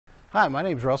Hi, my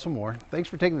name is Russell Moore. Thanks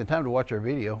for taking the time to watch our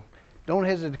video. Don't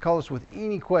hesitate to call us with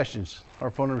any questions. Our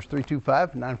phone number is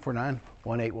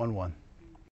 325-949-1811.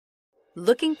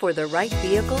 Looking for the right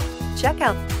vehicle? Check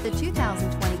out the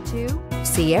 2022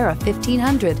 Sierra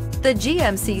 1500. The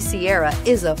GMC Sierra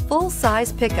is a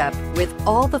full-size pickup with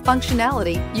all the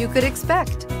functionality you could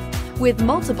expect. With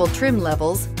multiple trim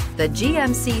levels, the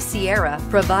GMC Sierra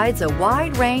provides a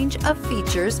wide range of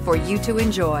features for you to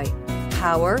enjoy.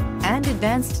 Power and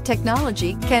advanced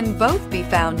technology can both be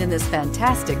found in this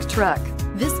fantastic truck.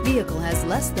 This vehicle has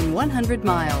less than 100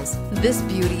 miles. This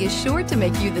beauty is sure to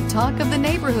make you the talk of the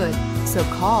neighborhood. So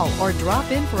call or drop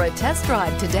in for a test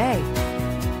drive today.